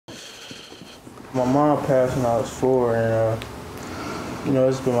My mom passed when I was 4, and you know,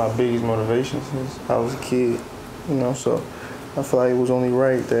 it's been my biggest motivation since I was a kid. You know, so I feel like it was only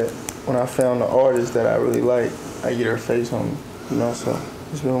right that when I found the artist that I really like, I get her face on me. You know, so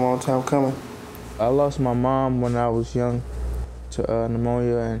it's been a long time coming. I lost my mom when I was young to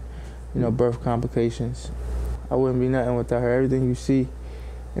pneumonia and, you know, birth complications. I wouldn't be nothing without her. Everything you see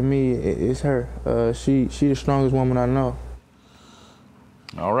in me, it's her. She the strongest woman I know.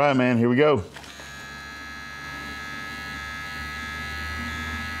 All right, man, here we go.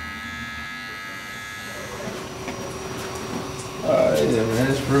 Yeah,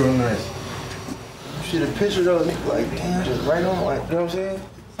 man, it's real nice. You see the picture though, like, damn, just right on, like, you know what I'm saying?